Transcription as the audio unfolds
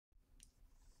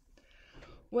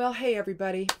Well, hey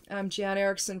everybody, I'm Jan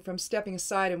Erickson from Stepping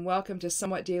Aside, and welcome to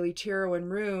Somewhat Daily Tarot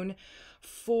and Rune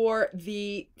for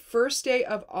the first day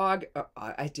of August.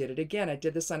 I did it again. I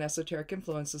did this on Esoteric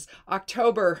Influences,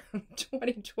 October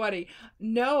 2020.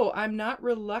 No, I'm not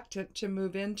reluctant to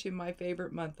move into my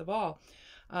favorite month of all.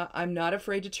 I'm not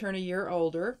afraid to turn a year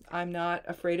older. I'm not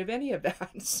afraid of any of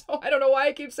that. So I don't know why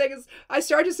I keep saying it's, I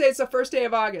started to say it's the first day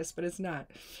of August, but it's not.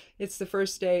 It's the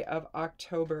first day of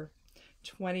October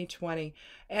 2020.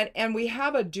 And we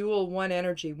have a dual one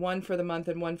energy, one for the month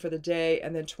and one for the day,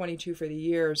 and then 22 for the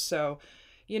year. So,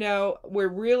 you know, we're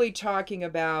really talking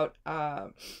about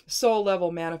soul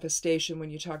level manifestation when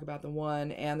you talk about the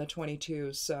one and the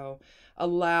 22. So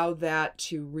allow that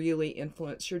to really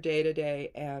influence your day to day,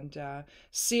 and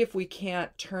see if we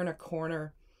can't turn a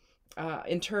corner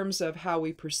in terms of how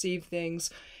we perceive things,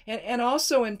 and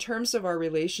also in terms of our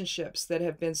relationships that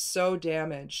have been so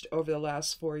damaged over the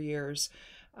last 4 years.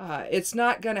 It's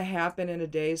not going to happen in a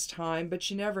day's time, but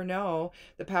you never know.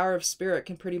 The power of spirit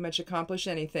can pretty much accomplish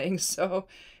anything. So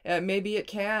maybe it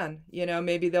can, you know,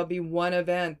 maybe there'll be one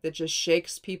event that just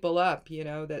shakes people up, you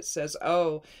know, that says,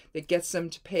 oh, that gets them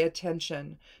to pay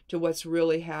attention to what's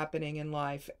really happening in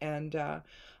life. And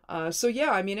so,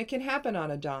 yeah, I mean, it can happen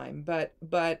on a dime,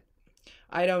 but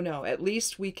I don't know. At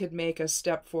least we could make a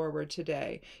step forward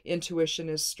today. Intuition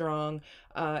is strong,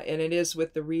 and it is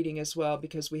with the reading as well,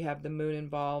 because we have the moon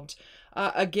involved.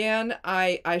 Again,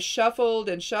 I shuffled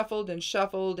and shuffled and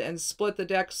shuffled and split the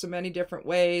deck so many different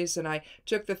ways, and I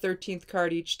took the 13th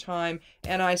card each time,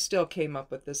 and I still came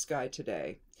up with this guy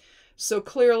today. So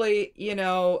clearly, you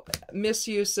know,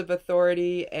 misuse of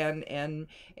authority, and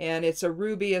it's a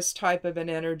rubious type of an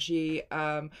energy.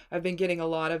 I've been getting a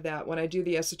lot of that when I do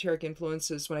the Esoteric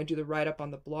Influences. When I do the write-up on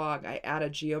the blog, I add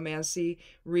a geomancy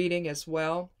reading as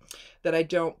well that I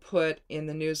don't put in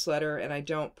the newsletter, and I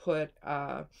don't put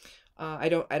I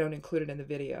don't include it in the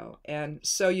video. And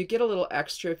so you get a little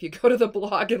extra if you go to the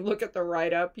blog and look at the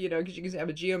write-up, you know, because you can have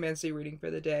a geomancy reading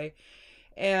for the day.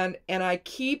 And I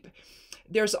keep,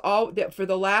 there's all that for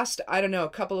the last, I don't know, a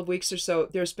couple of weeks or so,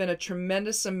 there's been a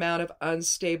tremendous amount of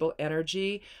unstable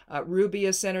energy,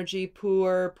 rubious energy,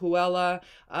 puella.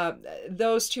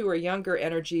 Those two are younger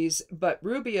energies, but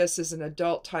rubious is an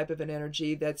adult type of an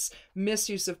energy that's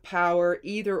misuse of power,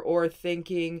 either or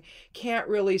thinking, can't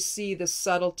really see the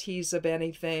subtleties of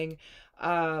anything.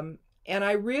 And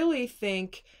I really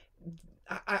think,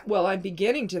 well, I'm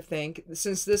beginning to think,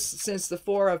 since the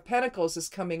Four of Pentacles is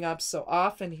coming up so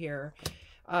often here,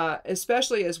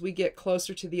 especially as we get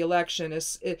closer to the election,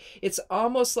 it's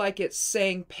almost like it's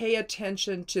saying, pay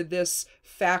attention to this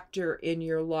factor in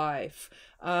your life.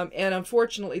 And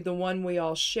unfortunately, the one we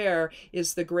all share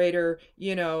is the greater,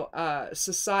 you know,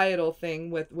 societal thing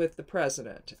with the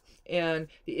president and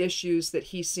the issues that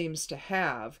he seems to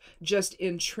have, just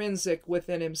intrinsic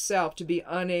within himself, to be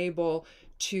unable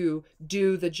to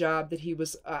do the job that he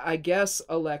was, I guess,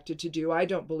 elected to do. I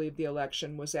don't believe the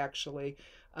election was actually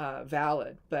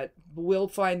valid, but we'll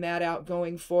find that out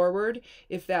going forward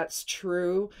if that's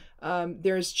true.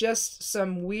 There's just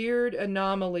some weird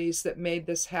anomalies that made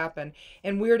this happen,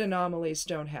 and weird anomalies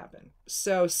don't happen.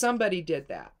 So somebody did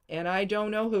that, and I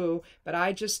don't know who, but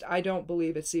I don't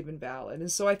believe it's even valid.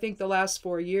 And so I think the last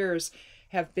 4 years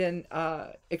have been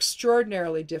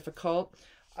extraordinarily difficult.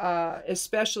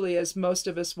 Especially as most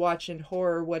of us watch in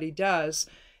horror what he does.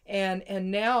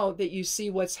 And now that you see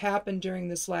what's happened during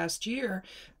this last year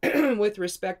with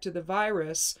respect to the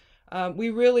virus,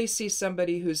 we really see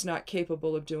somebody who's not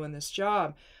capable of doing this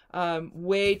job.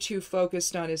 Way too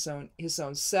focused on his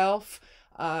own self,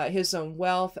 his own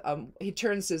wealth. He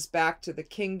turns his back to the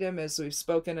kingdom, as we've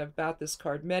spoken about this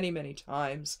card many, many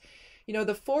times. You know,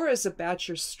 the Four is about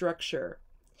your structure.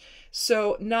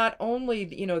 So not only,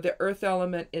 you know, the earth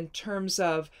element in terms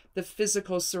of the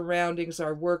physical surroundings,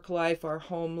 our work life, our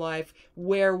home life,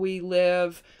 where we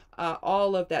live,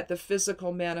 all of that, the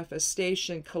physical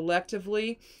manifestation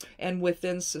collectively and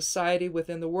within society,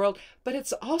 within the world, but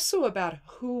it's also about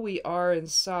who we are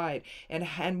inside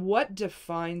and what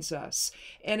defines us.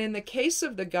 And in the case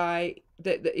of the guy,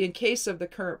 in case of the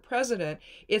current president,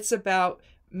 it's about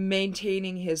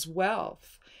maintaining his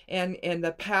wealth. And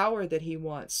the power that he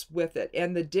wants with it,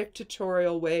 and the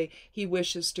dictatorial way he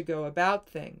wishes to go about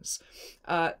things.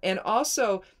 And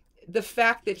also the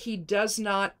fact that he does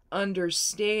not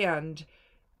understand,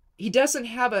 he doesn't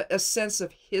have a sense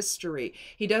of history.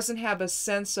 He doesn't have a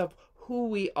sense of who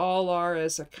we all are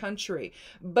as a country.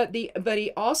 But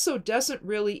he also doesn't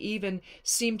really even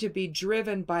seem to be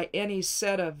driven by any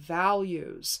set of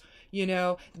values. you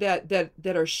know, that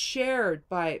are shared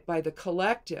by the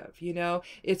collective. You know,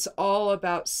 it's all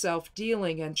about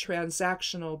self-dealing and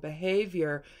transactional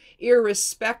behavior,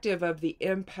 irrespective of the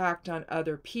impact on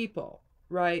other people,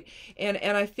 right? And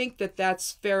I think that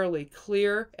that's fairly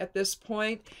clear at this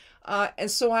point. And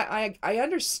so I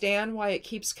understand why it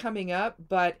keeps coming up,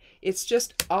 but it's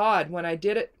just odd. When I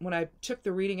did it, when I took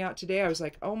the reading out today, I was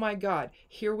like, oh my God,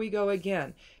 here we go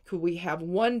again. Could we have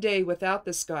one day without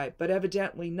this guy? But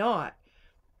evidently not.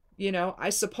 You know, I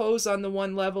suppose on the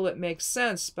one level it makes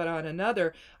sense, but on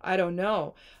another, I don't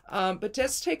know. But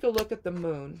let's take a look at the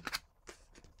moon.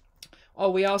 Oh,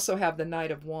 we also have the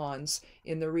Knight of Wands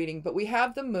in the reading, but we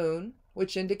have the moon,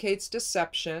 which indicates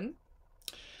deception.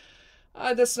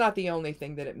 That's not the only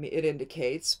thing that it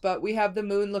indicates, but we have the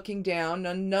moon looking down,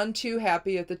 none too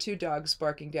happy at the two dogs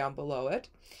barking down below it.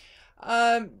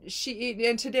 And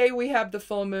today we have the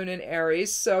full moon in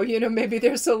Aries, so, you know, maybe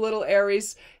there's a little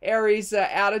Aries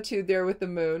attitude there with the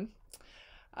moon.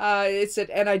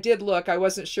 And I did look, I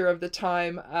wasn't sure of the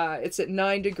time. It's at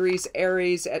 9 degrees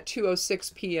Aries at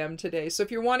 2:06 p.m. today. So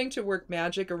if you're wanting to work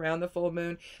magic around the full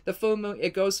moon,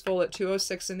 it goes full at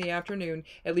 2:06 in the afternoon,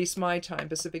 at least my time,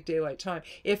 Pacific Daylight Time.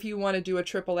 If you want to do a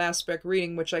triple aspect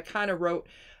reading, which I kind of wrote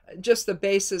just the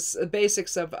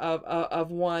basics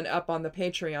of one up on the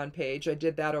Patreon page. I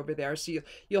did that over there. So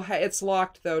it's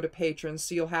locked though to patrons,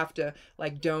 so you'll have to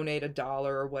like donate $1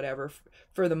 or whatever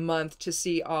for the month to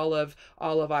see all of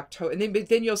October, and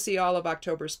then you'll see all of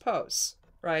October's posts.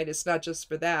 Right? It's not just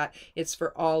for that, it's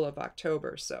for all of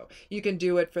October. So you can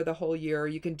do it for the whole year,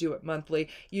 you can do it monthly.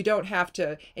 You don't have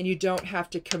to, and you don't have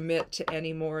to commit to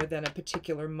any more than a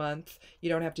particular month. You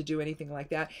don't have to do anything like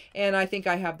that. And I think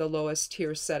I have the lowest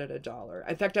tier set at $1.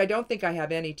 In fact, I don't think I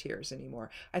have any tiers anymore.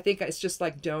 I think it's just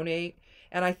like donate.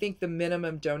 And I think the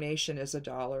minimum donation is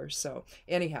 $1. So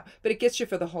anyhow, but it gets you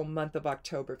for the whole month of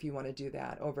October if you want to do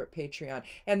that over at Patreon.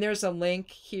 And there's a link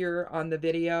here on the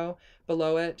video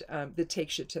below it that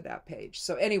takes you to that page.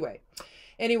 So anyway,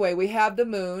 we have the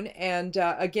moon. And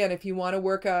again, if you want to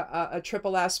work a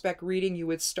triple aspect reading, you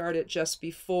would start it just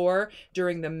before,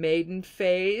 during the maiden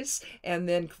phase, and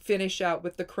then finish out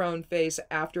with the crone phase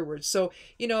afterwards. So,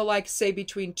 you know, like say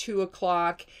between 2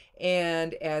 o'clock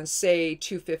and say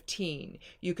 2:15,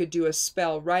 you could do a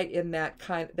spell right in that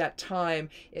time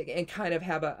and kind of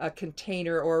have a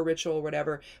container or a ritual or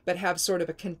whatever, but have sort of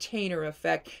a container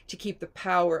effect to keep the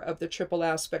power of the triple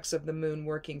aspects of the moon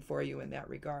working for you in that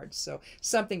regard. So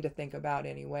something to think about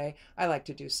anyway. I like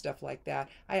to do stuff like that.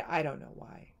 I don't know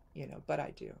why, you know, but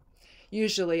I do.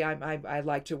 Usually I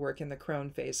like to work in the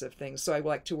crone phase of things. So I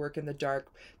like to work in the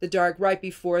dark right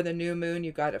before the new moon.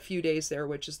 You've got a few days there,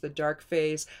 which is the dark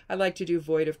phase. I like to do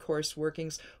void of course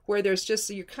workings where there's just,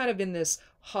 you're kind of in this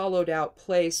hollowed out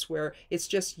place where it's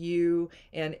just you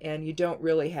and you don't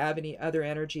really have any other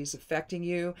energies affecting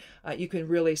you. You can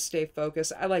really stay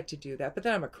focused. I like to do that, but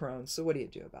then I'm a crone. So what do you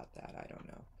do about that? I don't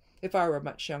know. If I were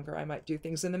much younger, I might do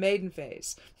things in the maiden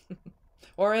phase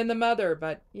or in the mother,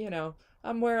 but you know,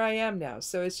 I'm where I am now,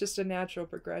 so it's just a natural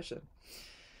progression.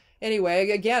 Anyway,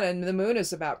 again, and the moon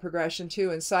is about progression too.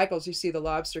 In cycles, you see the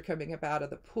lobster coming up out of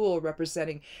the pool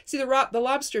representing, see the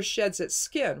lobster sheds its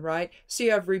skin, right? So you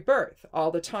have rebirth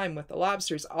all the time with the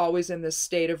lobsters, always in this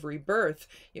state of rebirth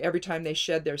every time they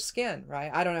shed their skin, right?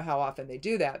 I don't know how often they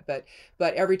do that, but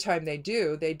every time they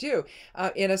do, they do.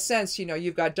 In a sense, you know,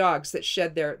 you've got dogs that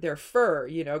shed their fur,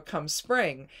 you know, come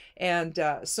spring. And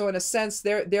so in a sense,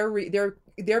 they're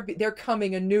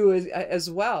coming anew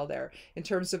as well there in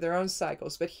terms of their own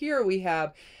cycles. But here we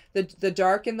have the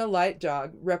dark and the light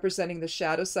dog representing the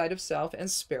shadow side of self and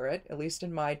spirit, at least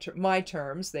in my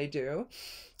terms, they do.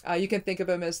 You can think of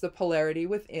them as the polarity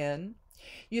within.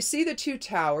 You see the two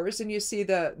towers and you see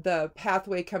the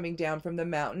pathway coming down from the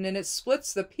mountain, and it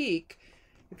splits the peak.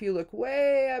 If you look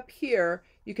way up here,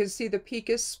 you can see the peak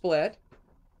is split.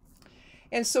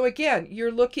 And so again, you're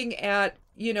looking at,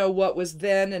 you know, what was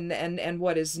then and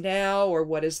what is now, or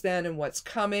what is then and what's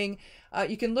coming.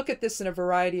 You can look at this in a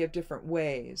variety of different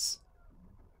ways.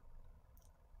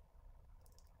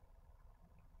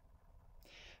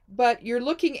 But you're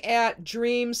looking at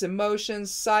dreams, emotions,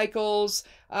 cycles,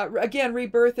 again,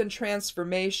 rebirth and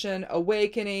transformation,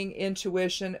 awakening,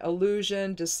 intuition,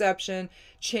 illusion, deception,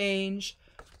 change.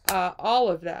 All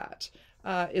of that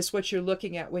is what you're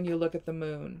looking at when you look at the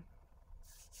moon.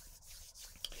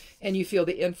 And you feel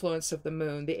the influence of the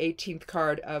moon, the 18th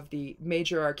card of the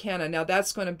major arcana. Now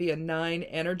that's going to be a 9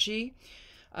 energy,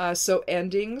 so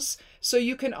endings. So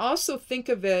you can also think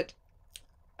of it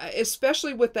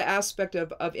especially with the aspect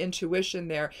of intuition,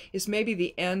 there is maybe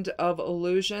the end of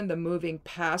illusion, the moving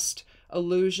past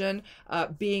illusion,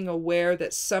 being aware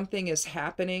that something is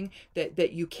happening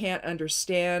that you can't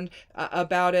understand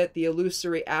about it, the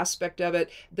illusory aspect of it,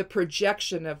 the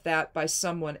projection of that by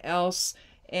someone else.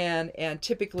 And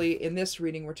typically in this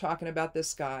reading, we're talking about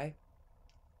this guy.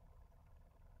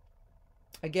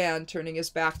 Again, turning his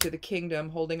back to the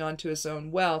kingdom, holding on to his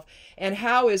own wealth. And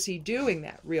how is he doing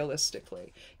that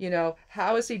realistically? You know,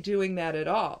 how is he doing that at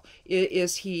all?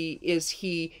 Is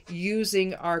he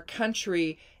using our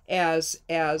country as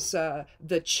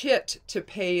the chit to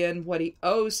pay in what he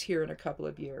owes here in a couple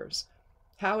of years?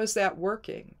 How is that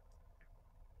working?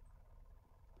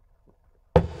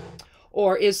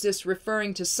 Or is this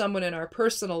referring to someone in our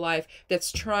personal life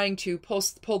that's trying to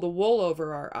pull the wool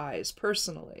over our eyes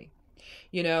personally?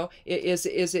 You know, is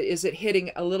it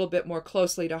hitting a little bit more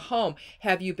closely to home?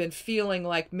 Have you been feeling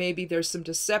like maybe there's some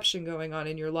deception going on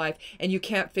in your life and you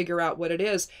can't figure out what it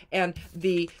is? And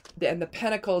the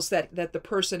pentacles that the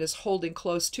person is holding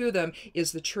close to them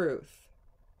is the truth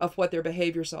of what their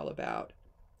behavior is all about,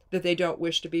 that they don't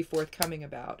wish to be forthcoming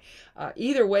about.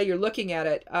 Either way, you're looking at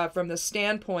it from the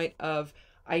standpoint of,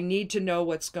 I need to know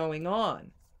what's going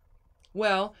on.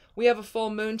 Well, we have a full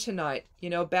moon tonight. You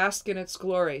know, bask in its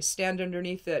glory. Stand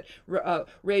underneath it.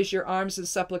 Raise your arms in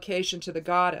supplication to the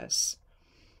goddess.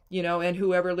 You know, and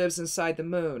whoever lives inside the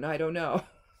moon. I don't know.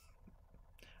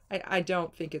 I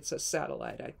don't think it's a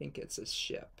satellite. I think it's a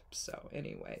ship. So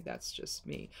anyway, that's just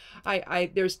me.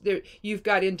 You've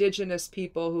got indigenous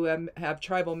people who have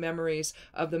tribal memories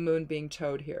of the moon being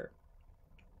towed here.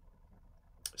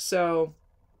 So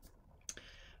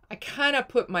I kind of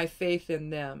put my faith in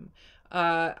them.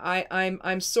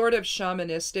 I'm sort of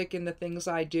shamanistic in the things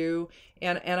I do,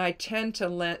 and I tend to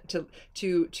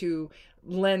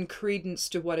lend credence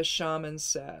to what a shaman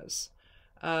says.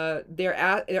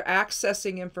 They're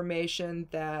accessing information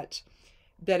that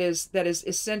is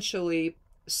essentially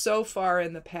so far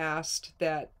in the past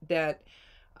that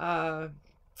I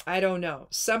don't know.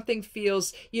 Something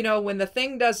feels, you know, when the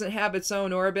thing doesn't have its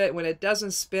own orbit, when it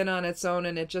doesn't spin on its own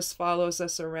and it just follows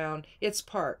us around, it's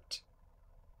parked.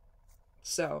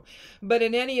 So, but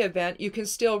in any event, you can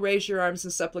still raise your arms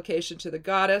in supplication to the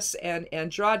goddess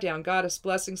and draw down goddess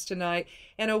blessings tonight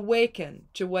and awaken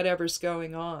to whatever's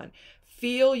going on.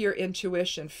 Feel your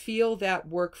intuition. Feel that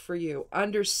work for you.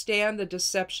 Understand the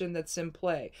deception that's in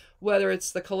play, whether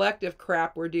it's the collective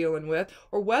crap we're dealing with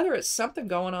or whether it's something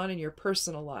going on in your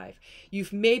personal life.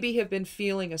 You've maybe have been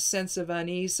feeling a sense of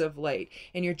unease of late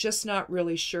and you're just not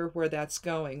really sure where that's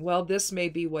going. Well, this may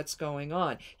be what's going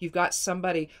on. You've got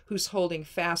somebody who's holding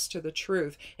fast to the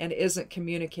truth and isn't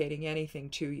communicating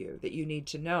anything to you that you need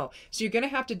to know. So you're going to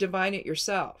have to divine it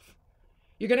yourself.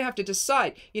 You're going to have to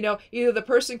decide, you know, either the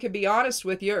person can be honest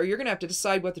with you or you're going to have to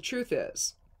decide what the truth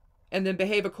is and then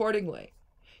behave accordingly,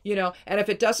 you know, and if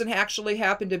it doesn't actually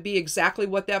happen to be exactly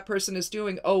what that person is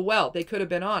doing, oh, well, they could have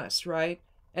been honest, right?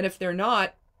 And if they're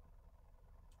not,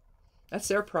 that's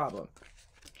their problem.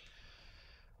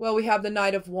 Well, we have the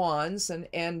Knight of Wands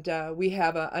and we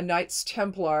have a Knights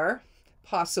Templar,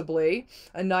 possibly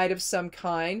a knight of some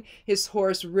kind, his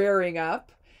horse rearing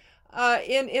up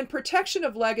in protection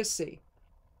of legacy.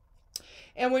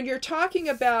 And when you're talking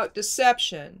about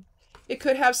deception, it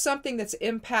could have something that's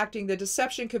impacting, the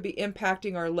deception could be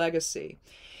impacting our legacy.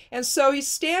 And so he's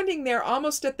standing there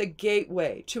almost at the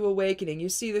gateway to awakening. You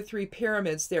see the three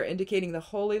pyramids there indicating the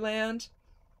Holy Land.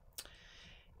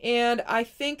 And I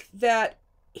think that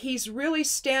he's really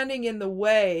standing in the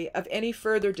way of any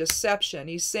further deception.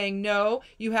 He's saying, no,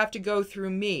 you have to go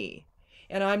through me.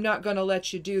 And I'm not going to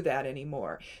let you do that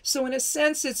anymore. So in a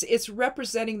sense, it's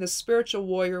representing the spiritual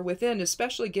warrior within,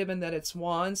 especially given that it's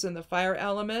wands and the fire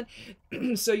element.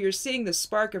 So you're seeing the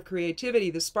spark of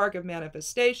creativity, the spark of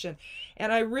manifestation.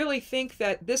 And I really think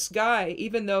that this guy,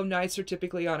 even though knights are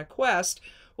typically on a quest,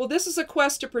 well, this is a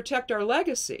quest to protect our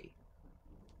legacy.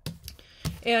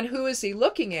 And who is he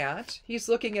looking at? He's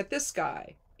looking at this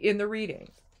guy in the reading.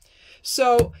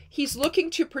 So he's looking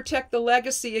to protect the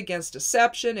legacy against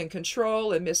deception and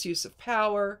control and misuse of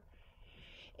power,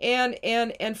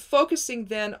 and focusing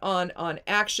then on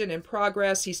action and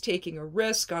progress. He's taking a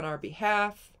risk on our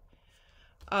behalf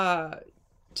to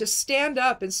stand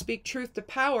up and speak truth to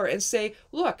power and say,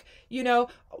 look, you know,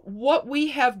 what we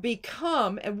have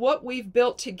become and what we've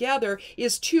built together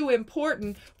is too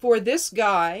important for this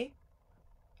guy,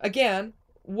 again,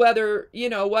 whether, you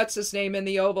know, what's his name in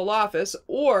the Oval Office,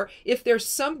 or if there's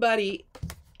somebody,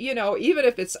 you know, even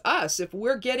if it's us, if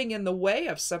we're getting in the way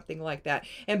of something like that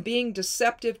and being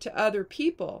deceptive to other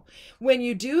people, when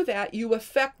you do that, you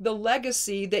affect the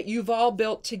legacy that you've all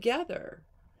built together.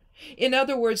 In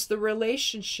other words, the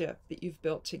relationship that you've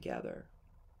built together.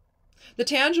 The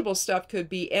tangible stuff could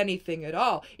be anything at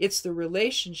all. It's the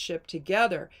relationship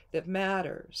together that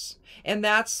matters. And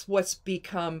that's what's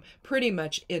become pretty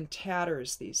much in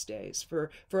tatters these days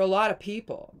for a lot of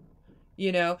people.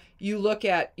 You know, you look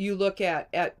at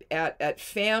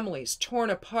families torn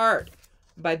apart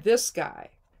by this guy,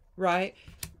 right?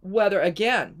 Whether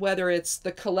it's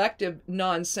the collective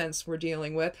nonsense we're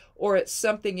dealing with, or it's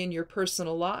something in your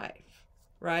personal life,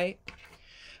 right?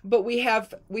 But we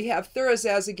have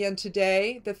Thurazaz again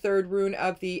today, the third rune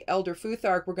of the Elder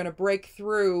Futhark. We're going to break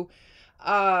through.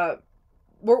 We're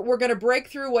going to break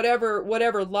through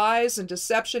whatever lies and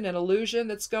deception and illusion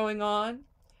that's going on,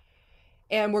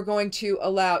 and we're going to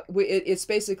allow. It's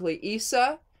basically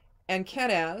Isa and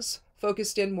Kenaz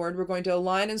focused inward. We're going to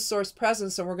align in source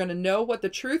presence, and we're going to know what the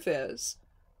truth is.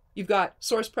 You've got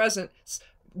source presence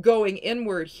going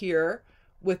inward here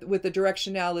with the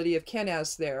directionality of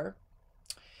Kenaz there.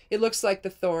 It looks like the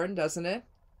thorn, doesn't it?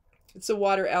 It's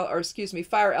a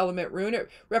fire element rune. It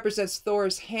represents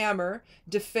Thor's hammer,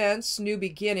 defense, new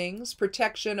beginnings,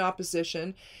 protection,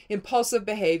 opposition, impulsive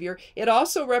behavior. It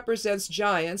also represents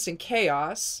giants and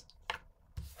chaos,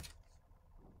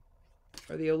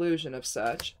 or the illusion of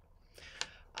such.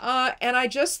 And I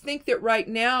just think that right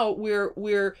now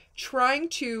we're trying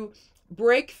to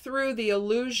break through the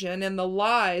illusion and the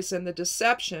lies and the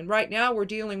deception. Right now we're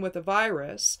dealing with a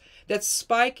virus that's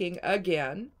spiking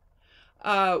again.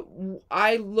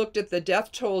 I looked at the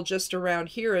death toll just around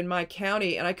here in my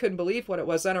county, and I couldn't believe what it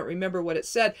was. I don't remember what it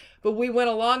said, but we went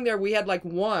along there. We had like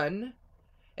one,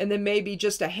 and then maybe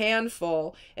just a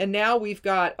handful, and now we've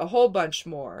got a whole bunch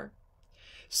more.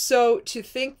 So to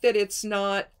think that it's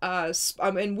not,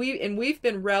 and we've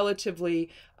been relatively,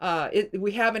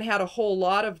 we haven't had a whole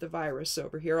lot of the virus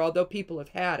over here, although people have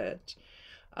had it.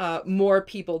 More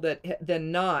people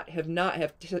than not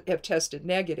have tested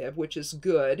negative, which is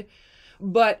good.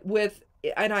 But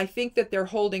and I think that they're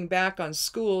holding back on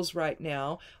schools right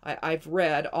now. I've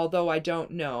read, although I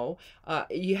don't know.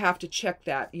 You have to check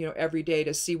that, every day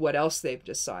to see what else they've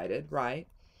decided, right?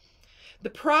 The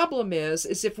problem is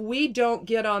if we don't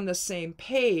get on the same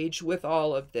page with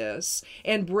all of this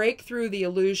and break through the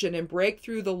illusion and break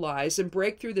through the lies and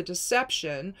break through the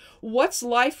deception, what's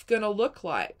life going to look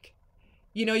like?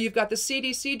 You've got the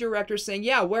CDC director saying,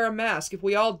 yeah, wear a mask. If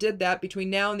we all did that between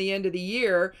now and the end of the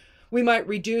year, we might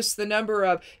reduce the number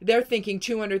of, they're thinking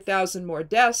 200,000 more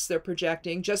deaths they're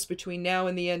projecting just between now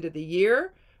and the end of the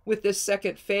year with this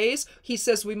second phase. He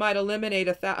says we might eliminate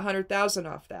 100,000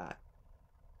 off that.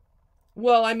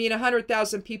 Well,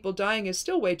 100,000 people dying is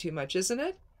still way too much, isn't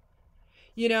it?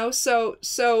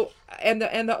 So and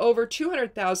the over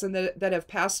 200,000 that have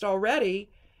passed already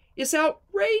is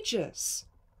outrageous.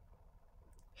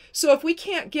 So if we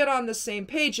can't get on the same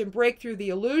page and break through the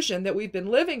illusion that we've been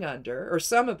living under, or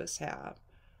some of us have,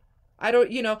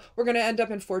 we're going to end up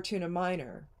in Fortuna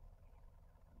Minor.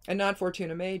 And not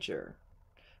Fortuna Major,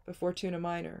 but Fortuna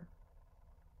Minor.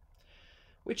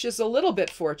 Which is a little bit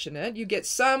fortunate. You get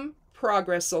some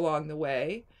progress along the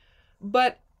way,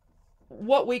 but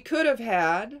what we could have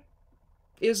had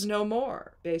is no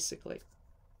more, basically.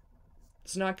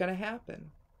 It's not going to happen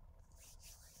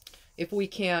if we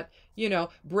can't,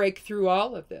 break through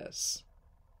all of this.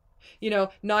 9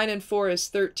 and 4 is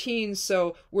 13,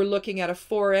 so we're looking at a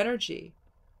 4 energy.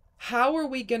 How are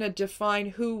we going to define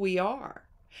who we are?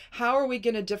 How are we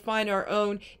going to define our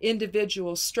own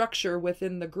individual structure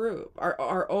within the group,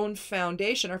 our own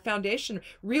foundation? Our foundation,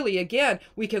 really, again,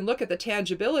 we can look at the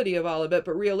tangibility of all of it,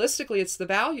 but realistically, it's the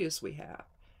values we have.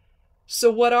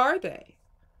 So what are they?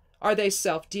 Are they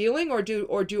self-dealing, or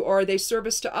are they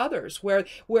service to others,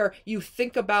 where you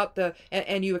think about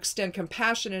and you extend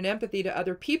compassion and empathy to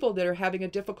other people that are having a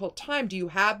difficult time? Do you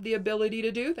have the ability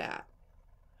to do that?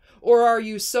 Or are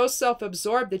you so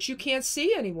self-absorbed that you can't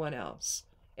see anyone else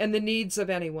and the needs of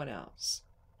anyone else?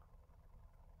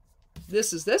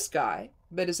 This is this guy,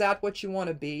 but is that what you want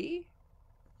to be?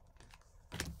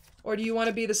 Or do you want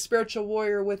to be the spiritual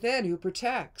warrior within who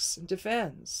protects and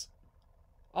defends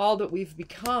all that we've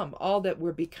become, all that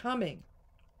we're becoming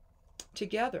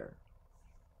together?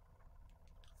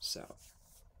 So,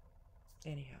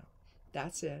 anyhow,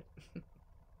 that's it.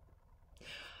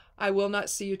 I will not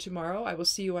see you tomorrow. I will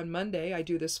see you on Monday. I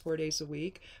do this 4 days a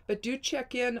week. But do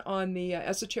check in on the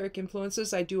Esoteric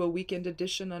Influences. I do a weekend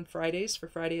edition on Fridays for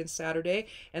Friday and Saturday,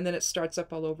 and then it starts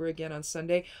up all over again on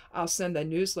Sunday. I'll send a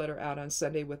newsletter out on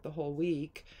Sunday with the whole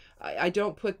week. I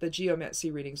don't put the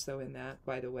geomancy readings, though, in that,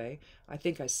 by the way. I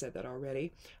think I said that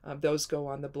already. Those go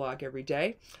on the blog every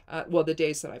day. Well, the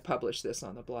days that I publish this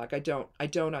on the blog. I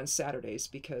don't on Saturdays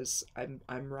because I'm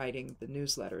writing the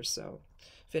newsletter, so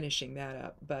finishing that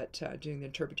up, but doing the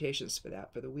interpretations for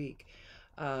that for the week.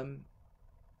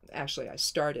 Actually, I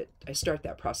start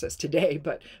that process today,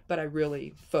 but I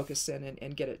really focus in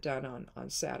and get it done on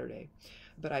Saturday.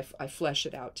 But I flesh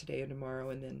it out today and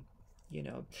tomorrow, and then, you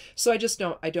know, so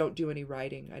I don't do any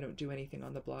writing. I don't do anything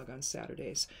on the blog on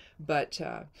Saturdays. But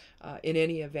in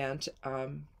any event,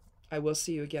 I will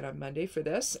see you again on Monday for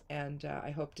this, and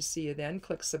I hope to see you then.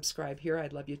 Click subscribe here.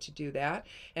 I'd love you to do that,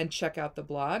 and check out the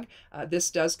blog.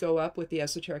 This does go up with the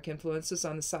Esoteric Influences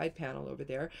on the side panel over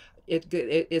there.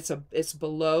 It's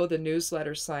below the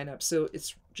newsletter sign up, so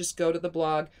it's just go to the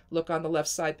blog, look on the left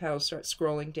side panel, start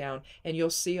scrolling down, and you'll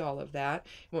see all of that.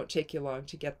 It won't take you long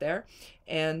to get there,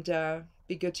 and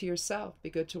be good to yourself. Be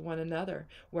good to one another.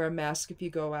 Wear a mask if you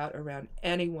go out around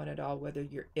anyone at all, whether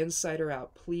you're inside or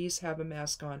out. Please have a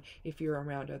mask on if you're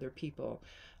around other people,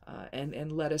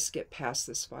 and let us get past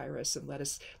this virus, and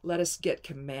let us get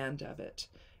command of it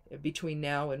between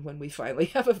now and when we finally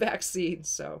have a vaccine.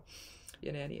 So,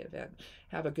 in any event,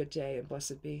 have a good day and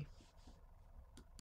blessed be.